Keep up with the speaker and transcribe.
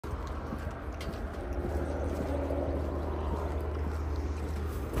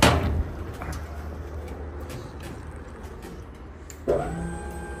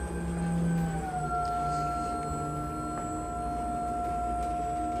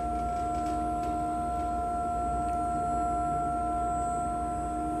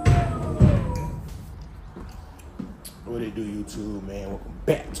it do, YouTube, man? Welcome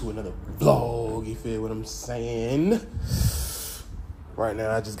back to another vlog. You feel what I'm saying? Right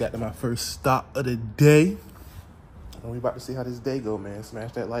now, I just got to my first stop of the day. And we about to see how this day go, man.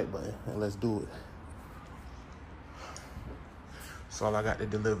 Smash that like button and let's do it. That's all I got to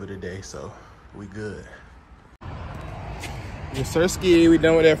deliver today, so we good. Yes, sir, Ski. We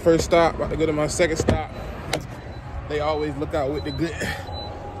done with that first stop. About to go to my second stop. They always look out with the good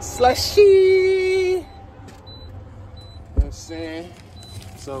slushy. You know what I'm saying?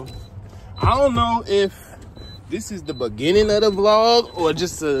 So, I don't know if this is the beginning of the vlog or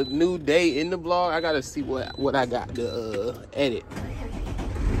just a new day in the vlog. I gotta see what I got to edit.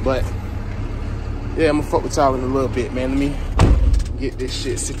 But, yeah, I'm gonna fuck with y'all in a little bit, man. Let me get this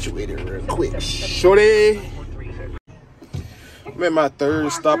shit situated real quick. Shorty! I'm at my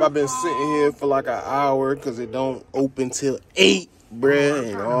third stop. I've been sitting here for like an hour because it don't open till 8,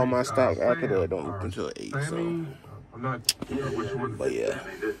 bruh. And all my stops after that don't open till 8. So, but yeah.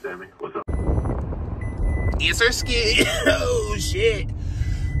 Yes, sir, Skid. Oh shit!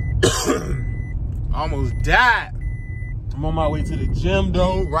 Almost died. I'm on my way to the gym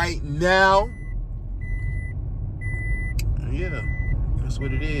though right now. Yeah, that's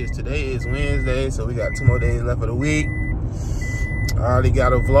what it is. Today is Wednesday, so we got 2 more days left of the week. I already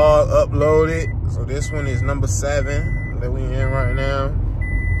got a vlog uploaded, so this one is number 7 that we in right now.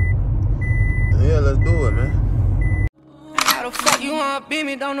 And yeah, let's do it, man. How the fuck you wanna beat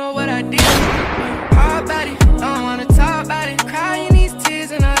me? Don't know what I did. Hard body, don't wanna talk about it. Crying these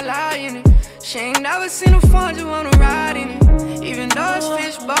tears and I lie in it. She ain't never seen a phone, just wanna ride in it. Even though it's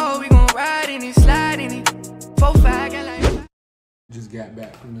fishbowl, we gon' ride in it, slide in it. 4-5, got like. Just got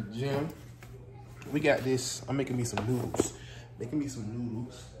back from the gym. We got this. I'm making me some noodles. Making me some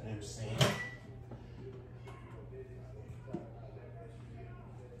noodles, you know what I'm saying?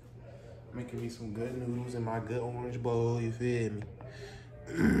 Making me some good noodles in my good orange bowl, you feel me?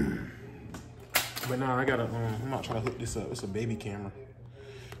 But nah, I gotta, I'm not trying to hook this up. It's a baby camera.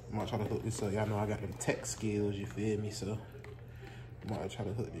 I'm not trying to hook this up. Y'all know I got them tech skills, you feel me? So, I'm gonna try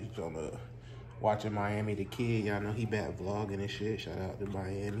to hook this joint up. Watching Miami the Kid, y'all know he back vlogging and shit. Shout out to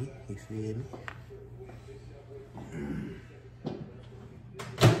Miami, you feel me?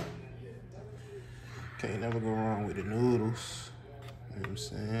 Can't never go wrong with the noodles. You know what I'm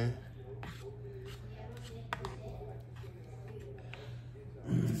saying?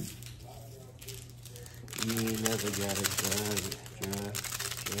 You ain't never gotta drive.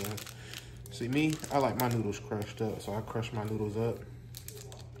 See me, I like my noodles crushed up, so I crush my noodles up.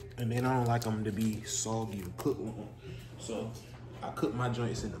 And then I don't like them to be soggy or cooked. So I cook my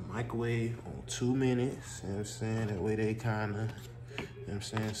joints in the microwave on 2 minutes. You know what I'm saying? That way they kinda, you know what I'm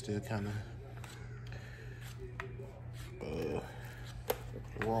saying, still kinda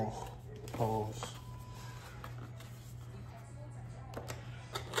raw. Pause.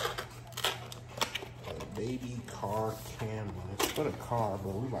 A baby car camera. It's for the car,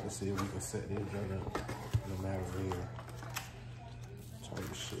 but we about to see if we can set this joint up no matter where.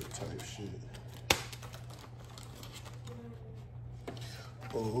 Type shit.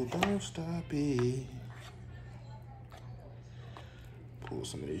 Oh, don't stop it. Pull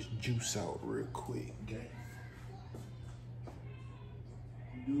some of this juice out real quick, gang.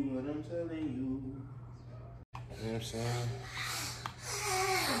 Do what I'm telling you. You know what I'm saying?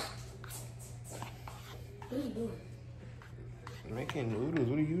 What are you doing? Making noodles.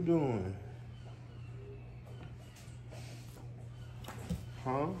 What are you doing?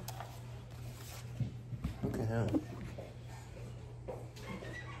 Huh? Look at him.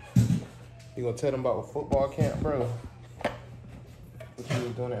 You gonna tell them about a football camp, bro? What you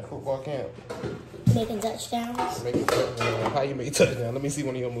was doing at football camp? Making touchdowns. Making touchdowns. How you make touchdowns? Let me see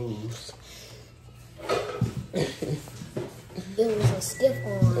one of your moves. It was a stiff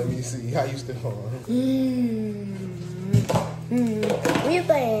arm. Let me see. How you stiff arm? When you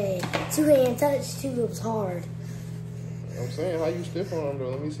play 2-hand touch, too, it was hard. I'm saying, how you stiff arm though?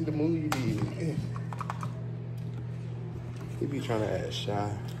 Let me see the move you did. He be trying to act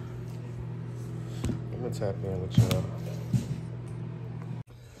shy. I'm gonna tap in with y'all.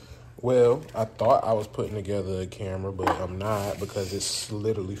 Well, I thought I was putting together a camera, but I'm not because it's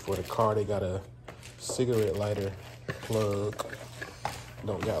literally for the car. They got a cigarette lighter plug.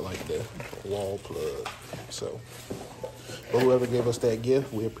 Don't got like the wall plug. So, but whoever gave us that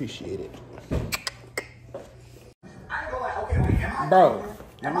gift, we appreciate it. Bro,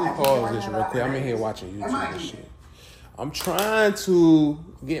 let me pause this real quick. I'm in here watching YouTube and shit. I'm trying to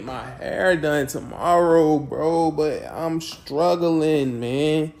get my hair done tomorrow, bro, but I'm struggling,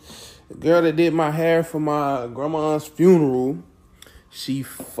 man. The girl that did my hair for my grandma's funeral she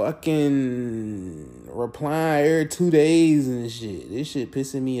fucking replying every 2 days and shit. This shit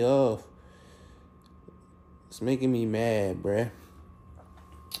pissing me off. It's making me mad, bruh.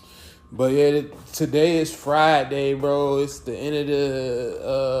 But yeah, today is Friday, bro. It's the end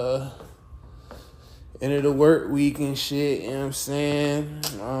of the work week and shit. You know what I'm saying?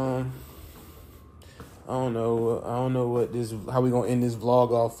 I don't know how we gonna end this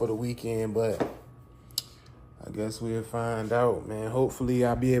vlog off for the weekend, but I guess we'll find out, man. Hopefully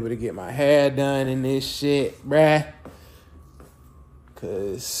I'll be able to get my hair done and this shit, bruh.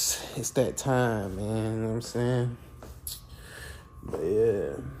 Cause it's that time, man. You know what I'm saying? But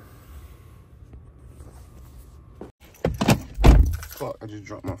yeah. Fuck, I just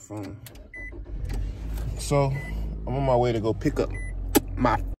dropped my phone. So, I'm on my way to go pick up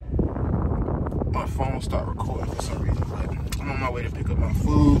my phone start recording for some reason, but I'm on my way to pick up my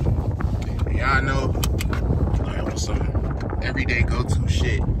food. And y'all know, I want some everyday go-to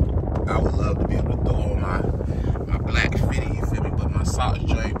shit. I would love to be able to throw on my black fitted, you feel me? But my socks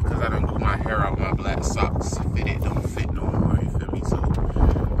joint, because I done grew my hair out, my black socks fitted don't fit no more, you feel me? So,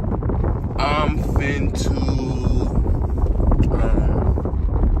 I'm finna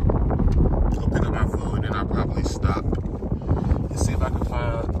go pick up my food, and I'll probably stop and see if I can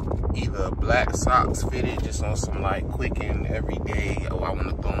find either black socks fitted just on some like quick and everyday, I want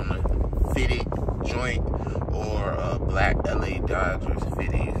to throw on a fitted joint, or a black LA Dodgers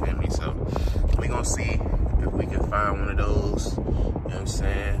fitted, you feel me? So we gonna see if we can find one of those, you know what I'm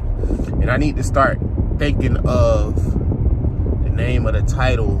saying? And I need to start thinking of the name of the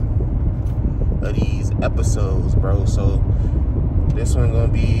title of these episodes, bro. So this one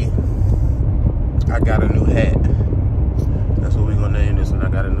gonna be I Got a New Hat. That's what we gonna name this one, I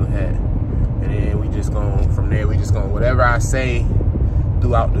Got a New Hat. And then we just gonna, from there, we just gonna, whatever I say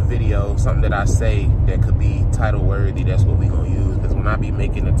throughout the video, something that I say that could be title worthy, that's what we gonna use. Because when I be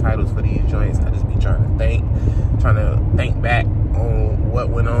making the titles for these joints, I just be trying to think back on what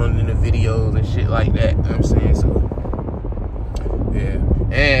went on in the videos and shit like that, you know what I'm saying? So yeah,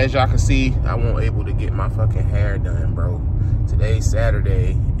 and as y'all can see, I wasn't able to get my fucking hair done, bro. Today's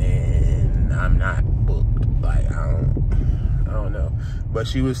Saturday and I'm not booked. Like, I don't know. But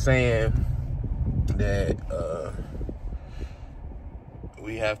she was saying that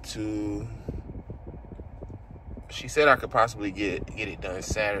we have to, she said I could possibly get it done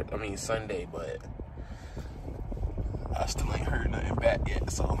Sunday, but I still ain't heard nothing back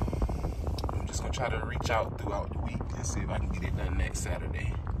yet. So I'm just gonna try to reach out throughout the week and see if I can get it done next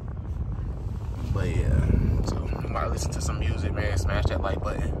Saturday. But yeah, so I might listen to some music, man. Smash that like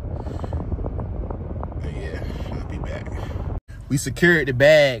button. But yeah, I'll be back. We secured the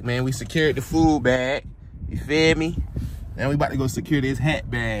bag, man. We secured the food bag. You feel me? Now we about to go secure this hat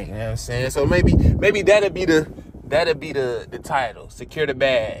bag. You know what I'm saying? So maybe that'll be the title. Secure the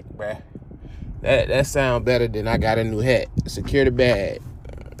bag, bruh. That sound better than I Got a New Hat. Secure the bag.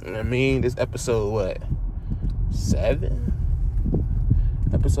 I mean, this episode what? 7?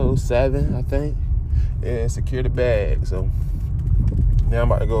 Episode 7, I think. Yeah, secure the bag. So now I'm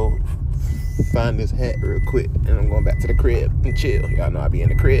about to go find this hat real quick, and I'm going back to the crib and chill. Y'all know I be in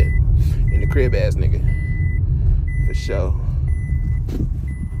the crib ass nigga, for sure.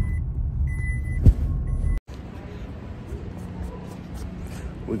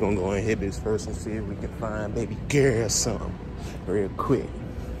 We're gonna go in Hibbits first and see if we can find baby girl something real quick.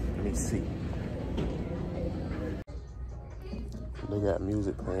 Let me see. They got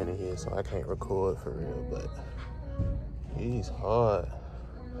music playing in here, so I can't record for real, but he's hard.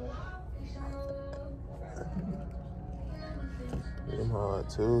 I'm hard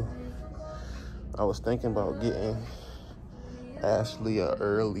too. I was thinking about getting Ashley an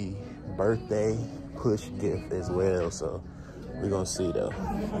early birthday push gift as well, so we're gonna see though.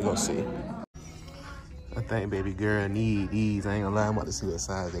 We're gonna see. I think baby girl need these. I ain't gonna lie, I'm about to see what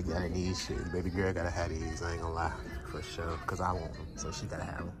size they got in these shit. Baby girl gotta have these, I ain't gonna lie, for sure, because I want them, so she gotta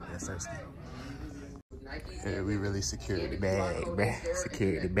have them. That's thirsty. Yeah, we really secured the bag, man.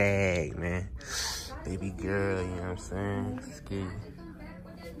 Secured the bag, man. Baby girl, you know what I'm saying? Ski.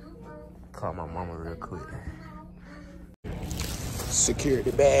 Call my mama real quick. Secure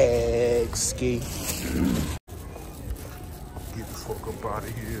the bag, Ski. Get the fuck up out of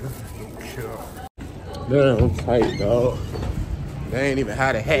here. Damn, I'm tight, dog. They ain't even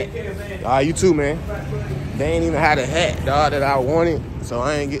had a hat. You too, man. They ain't even had a hat, dog, that I wanted. So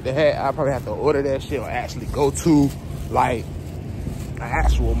I ain't get the hat. I probably have to order that shit or actually go to, like, an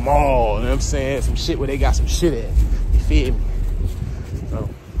actual mall, you know what I'm saying? Some shit where they got some shit at. You feel me? So.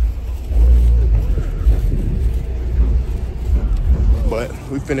 But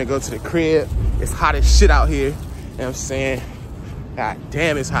we finna go to the crib. It's hot as shit out here. You know what I'm saying? God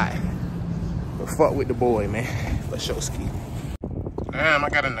damn, it's hot. But fuck with the boy, man. For sure ski. Damn, I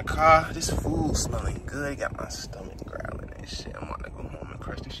got in the car. This food smelling good. Got my stomach growling and shit. I'm about to go home and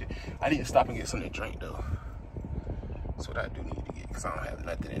crush this shit. I need to stop and get something to drink though. That's what I do need to get, because I don't have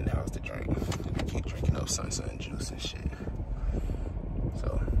nothing in the house to drink. I keep drinking up sun juice and shit.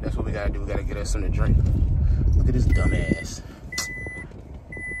 So that's what we gotta do. We gotta get us something to drink. Look at this dumbass.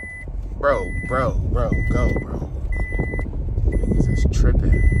 Bro, go, bro. Niggas is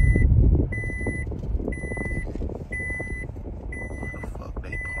tripping. Where the fuck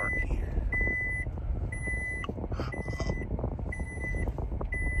they park here?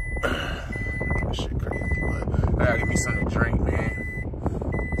 That shit crazy, but I gotta get me something to drink, man.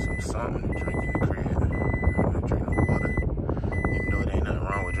 Something to drink in the crib. I'm gonna drink no water. Even though it ain't nothing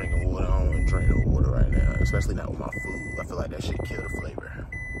wrong with drinking water, I don't want to drink no water right now, especially not with my food. I feel like that shit kill the flavor.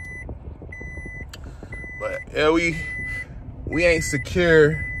 But yeah, we ain't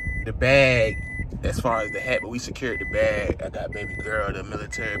secure the bag as far as the hat, but we secured the bag. I got baby girl the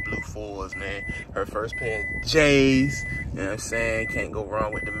military blue 4s, man. Her first pair of J's. You know what I'm saying? Can't go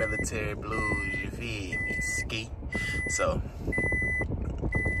wrong with the military blues, you feel me? Ski. So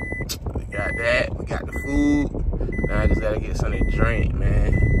we got that. We got the food. Now I just gotta get something to drink,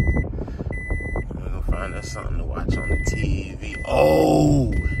 man. We're gonna find us something to watch on the TV.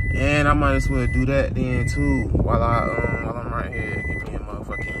 Oh, and I might as well do that then too. While I'm right here, give me a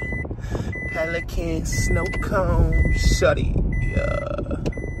motherfucking Pelican snow cone shutty. Yeah.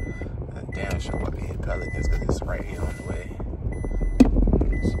 I'm damn sure about to hit Pelicans because it's right here on the way.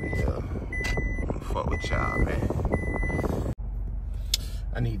 So yeah, I'm gonna fuck with y'all, man.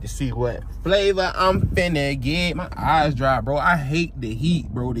 I need to see what flavor I'm finna get. My eyes dry, bro. I hate the heat,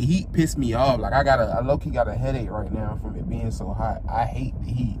 bro. The heat pissed me off. Like I low-key got a headache right now from it being so hot. I hate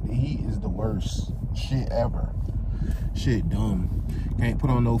the heat. The heat is the worst shit ever. Shit dumb. Can't put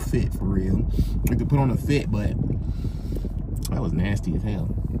on no fit for real. You can put on a fit, but that was nasty as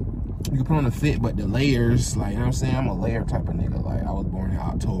hell. You can put on a fit, but the layers, like, you know what I'm saying? I'm a layer type of nigga. Like, I was born in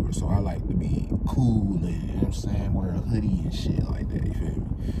October, so I like to be cool and, you know what I'm saying, wear a hoodie and shit like that, you feel me?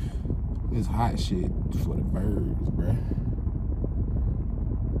 This hot shit for the birds, bruh.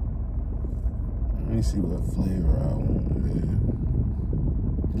 Let me see what flavor I want, man.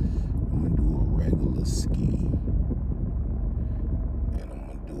 I'm gonna do a regular ski. And I'm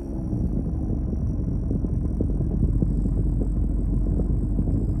gonna do...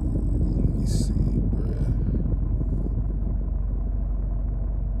 Let me see, bruh.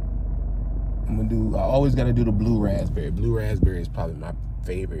 I'm gonna do... I always gotta do the blue raspberry. Blue raspberry is probably my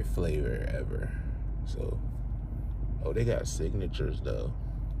favorite flavor ever. So... Oh, they got signatures, though.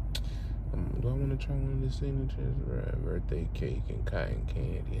 Do I want to try one of the signatures? Right, birthday cake and cotton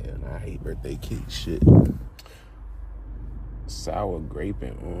candy. And I hate birthday cake shit. Sour grape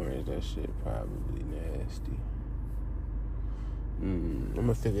and orange. That shit probably nasty. I'm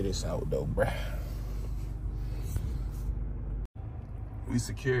gonna figure this out though, bruh. We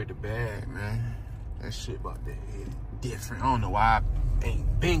secured the bag, man. That shit about to hit different. I don't know why I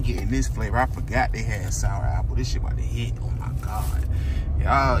ain't been getting this flavor. I forgot they had sour apple. This shit about to hit. Oh my God.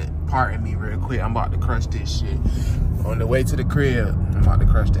 Y'all pardon me real quick. I'm about to crush this shit. On the way to the crib, I'm about to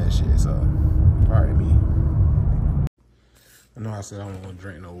crush that shit. So, pardon me. I know I said I don't want to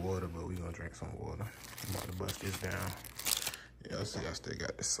drink no water, but we gonna drink some water. I'm about to bust this down. Y'all see I still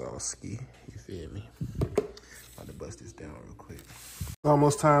got the sauce ski. You feel me? About to bust this down real quick.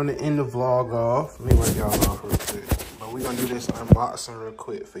 Almost time to end the vlog off. Let me wake y'all off real quick. But we gonna do this unboxing real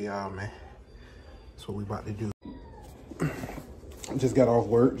quick for y'all, man. That's what we about to do. Just got off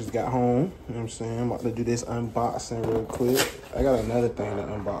work, just got home. You know what I'm saying? I'm about to do this unboxing real quick. I got another thing to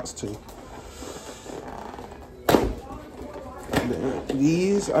unbox too.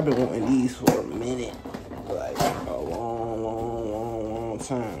 These, I've been wanting these for a minute. Like a long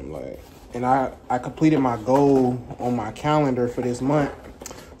time. Like, and I completed my goal on my calendar for this month.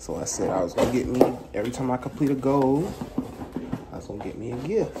 So I said I was gonna get me, every time I complete a goal, I was gonna get me a gift.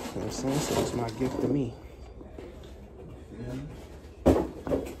 You know what I'm saying? So it's my gift to me.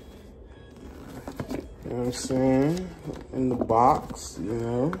 You know what I'm saying? In the box, you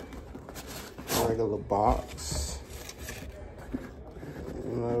know, regular box.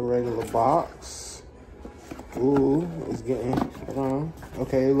 You know, regular box. Ooh, it's getting, hold on.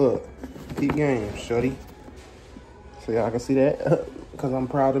 Okay, look, peep game, shorty. So y'all can see that? Because I'm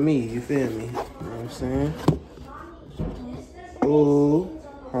proud of me, you feel me? You know what I'm saying? Ooh,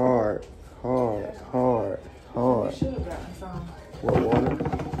 hard. What water?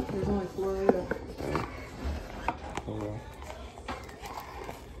 There's only 4 left.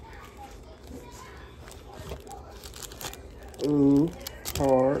 Ooh,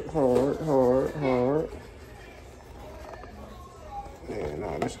 hard. Yeah,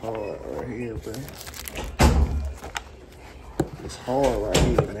 nah, this hard right here, bro. It's hard right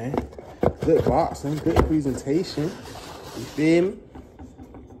here, man. Good boxing, good presentation. You feel me?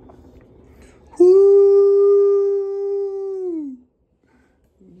 Woo!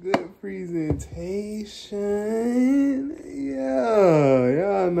 Good presentation. Yeah,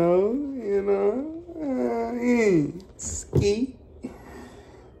 y'all know, you know. Ski.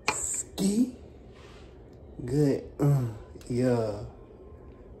 Good. Yeah.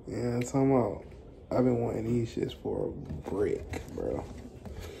 Yeah, I'm talking about. I've been wanting these shits for a brick, bro.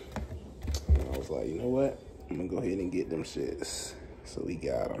 And I was like, you know what? I'm gonna go ahead and get them shits. So we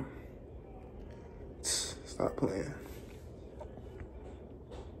got them. Stop playing.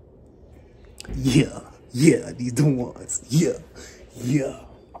 Yeah, these the ones. Yeah.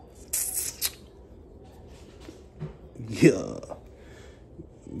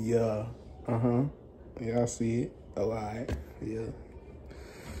 Yeah, I see it. Alive. Yeah.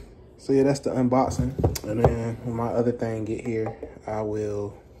 So yeah, that's the unboxing. And then when my other thing get here, I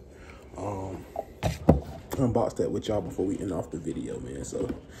will unbox that with y'all before we end off the video, man. So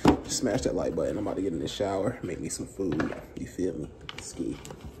just smash that like button. I'm about to get in the shower, make me some food. You feel me? Ski.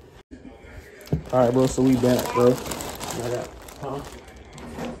 All right, bro. So we back, bro.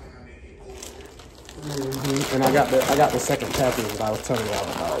 And I got the second package that I was telling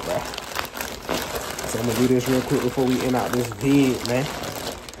y'all about, bro. So I'm gonna do this real quick before we end out this vid, man.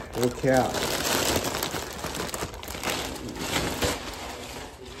 Look out.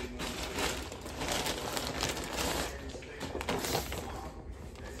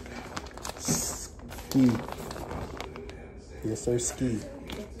 Ski. Yes, sir, ski.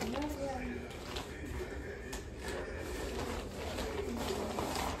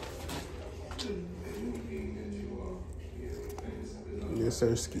 Yes,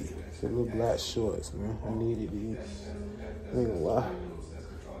 sir, ski. The little black shorts, man. I needed these. I ain't gonna lie.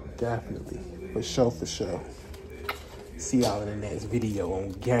 Definitely. For sure. See y'all in the next video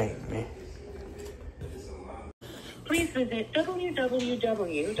on Gang, man. Please visit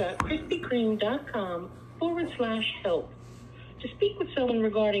www.krispykreme.com/help. To speak with someone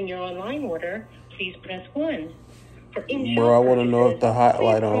regarding your online order, please press 1. For Bro, I want to know if the hot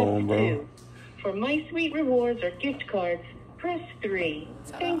light on, bro. 2. For My Sweet Rewards or gift cards, press 3.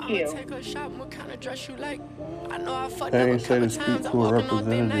 Thank you. Take a shot, what kind of dress you like? I know I fucked They up a ain't say couple to speak times. to I'm a walking on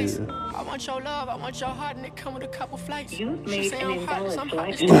thin ice. representative. I want your love, I want your heart, and it come with a couple flights. You've She made say an I'm heartless, I'm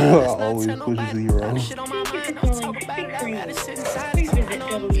invalid heartless. selection. Let's not Always tell push nobody. zero. Got shit on my Thank you mind, for don't calling talk about it. Krispy I'd rather Kreme. sit inside. Please I visit know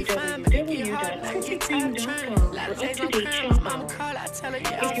I'm be fine, but it get hard and I get tired of trying. www.krispykreme.com Lot for of days I'm up-to-date crying, shop my mama hours. call, I tell her,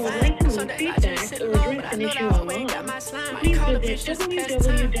 yeah, If I'm you would fine. like to So leave days I feedback just sit or alone, address but I an know issue that I always got online, my slime. please Call the visit bitch just to pass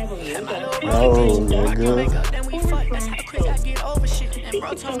time. And my little Oh, rocky bitch, I nigga. can wake up, then we fuck. That's how quick I get over shit. And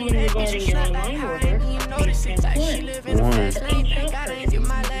bro told me that bitch is slut like how I ain't even notice it. Like she live in a fast lane. Thank God I ain't get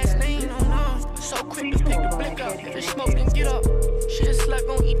my last name. No. So quick to pick the blick up. If it's smoke, then get up. She a slut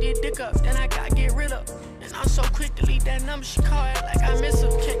gon' eat that dick up. Then I gotta get rid of. And I'm so quick to leave that number. She call it like I miss her.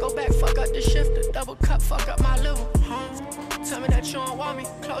 Can't go back, fuck up the shifter. Double cup, fuck up my liver. Tell me that you don't want me.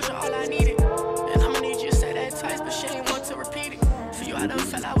 Closure, all I needed. And I'ma need you to say that twice, but she ain't want to repeat it. For you, I done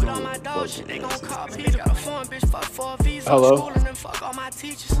fell out with all my dog shit. They gon' call Peter. Got a foreign bitch, fuck for a visa. Hello? School and then fuck all my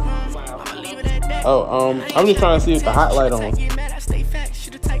teachers. I'ma leave it at that. Oh, I'm just trying to see if the hot light on. Get mad, I stay fat.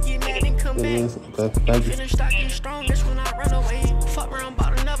 Shoulda take get mad and come It back. is. Okay, thank you. Finish start getting strong, that's when I run away. Fuck around,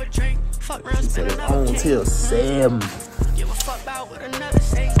 bought another drink. Fuck around, She said spend it's another on cake. till 7. Give a fuck about what another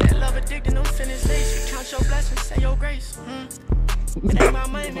say. That love addicted, don't finish days. You count your blessings, say your grace. It ain't my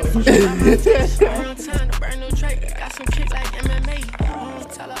money, then fuck about my face. Around time to burn no Drake. Got some kick like MMA.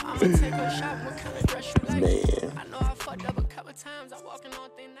 Tell her I'ma take her shot. What kind of dress you like? Man. I know I fucked up a couple times. I'm walking on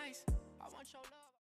thin ice. I want your love.